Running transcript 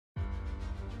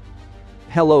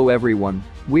Hello everyone,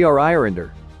 we are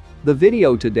iRender. The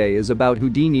video today is about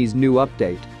Houdini's new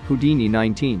update, Houdini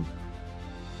 19.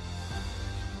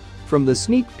 From the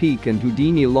sneak peek and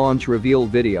Houdini launch reveal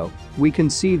video, we can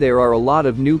see there are a lot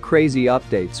of new crazy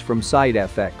updates from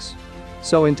KineFX.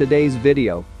 So in today's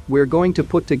video, we're going to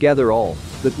put together all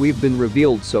that we've been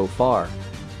revealed so far.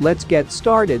 Let's get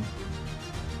started.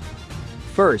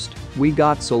 First, we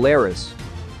got Solaris.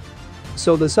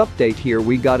 So this update here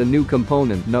we got a new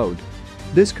component node.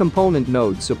 This component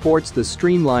node supports the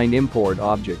streamline import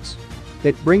objects.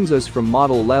 It brings us from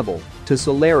model level to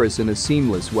Solaris in a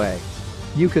seamless way.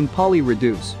 You can poly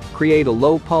reduce, create a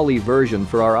low poly version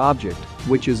for our object,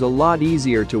 which is a lot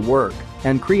easier to work,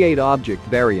 and create object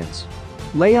variants.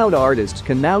 Layout artists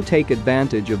can now take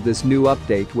advantage of this new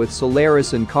update with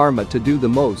Solaris and Karma to do the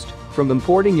most, from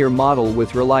importing your model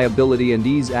with reliability and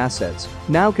ease. Assets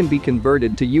now can be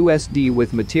converted to USD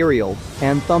with material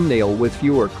and thumbnail with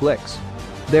fewer clicks.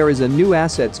 There is a new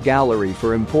assets gallery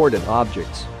for imported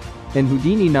objects. In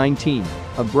Houdini 19,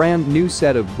 a brand new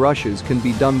set of brushes can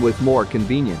be done with more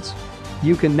convenience.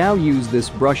 You can now use this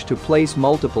brush to place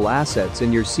multiple assets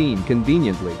in your scene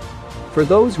conveniently. For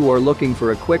those who are looking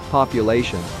for a quick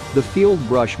population, the field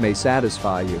brush may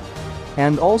satisfy you.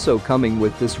 And also coming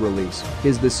with this release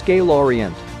is the scale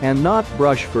orient and knot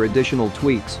brush for additional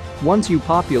tweaks once you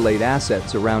populate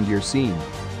assets around your scene.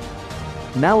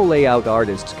 Now layout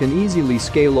artists can easily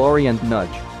scale orient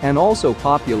nudge and also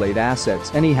populate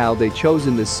assets anyhow they chose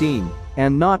in the scene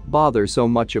and not bother so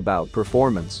much about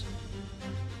performance.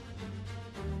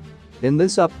 In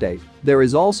this update, there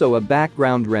is also a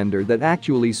background render that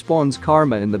actually spawns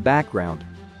Karma in the background.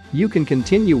 You can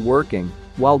continue working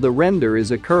while the render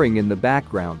is occurring in the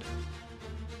background.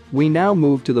 We now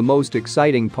move to the most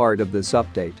exciting part of this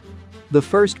update. The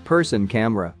first-person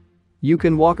camera. You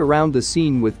can walk around the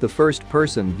scene with the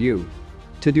first-person view.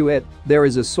 To do it, there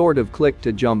is a sort of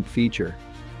click-to-jump feature.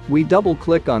 We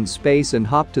double-click on space and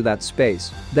hop to that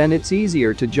space, then it's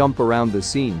easier to jump around the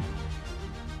scene.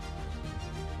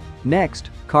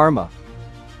 Next, Karma.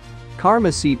 Karma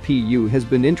CPU has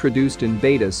been introduced in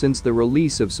beta since the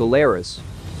release of Solaris.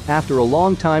 After a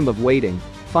long time of waiting,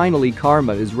 finally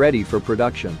Karma is ready for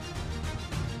production.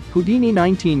 Houdini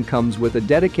 19 comes with a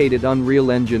dedicated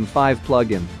Unreal Engine 5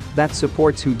 plugin that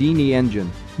supports Houdini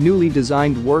Engine, newly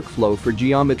designed workflow for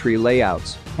geometry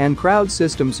layouts, and crowd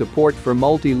system support for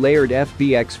multi-layered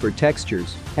FBX for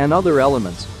textures and other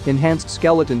elements, enhanced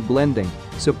skeleton blending,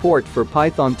 support for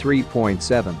Python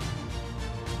 3.7.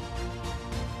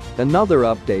 Another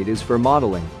update is for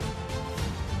modeling.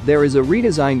 There is a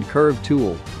redesigned curve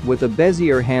tool with a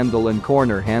Bezier handle and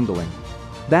corner handling.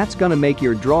 That's gonna make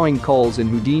your drawing calls in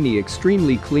Houdini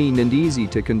extremely clean and easy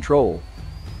to control.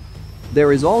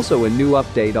 There is also a new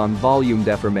update on volume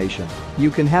deformation.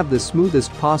 You can have the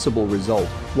smoothest possible result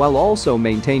while also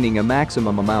maintaining a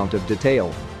maximum amount of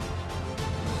detail.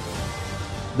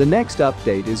 The next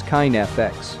update is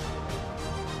KineFX.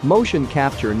 Motion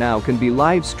capture now can be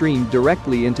live streamed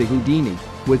directly into Houdini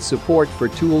with support for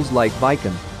tools like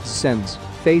Vicon, Sense,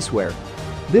 Faceware.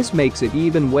 This makes it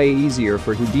even way easier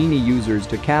for Houdini users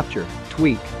to capture,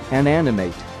 tweak, and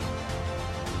animate.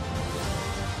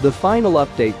 The final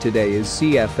update today is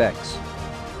KFX.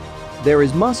 There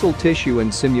is muscle tissue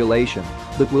and simulation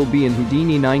that will be in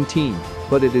Houdini 19,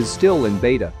 but it is still in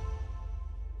beta.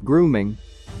 Grooming.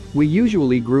 We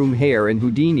usually groom hair in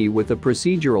Houdini with a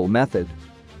procedural method,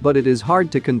 but it is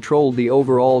hard to control the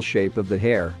overall shape of the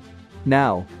hair.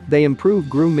 Now, they improve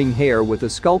grooming hair with a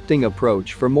sculpting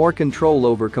approach for more control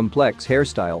over complex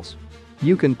hairstyles.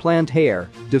 You can plant hair,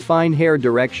 define hair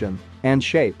direction, and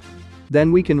shape.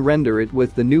 Then we can render it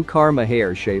with the new Karma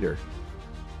hair shader.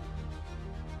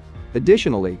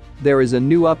 Additionally, there is a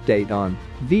new update on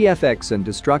VFX and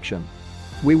destruction.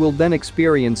 We will then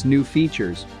experience new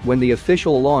features when the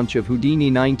official launch of Houdini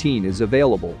 19 is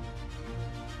available.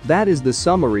 That is the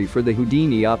summary for the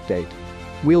Houdini update.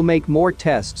 We'll make more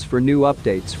tests for new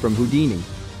updates from Houdini.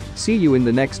 See you in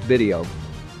the next video.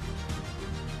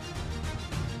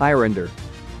 iRender.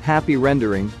 Happy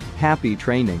rendering, happy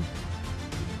training.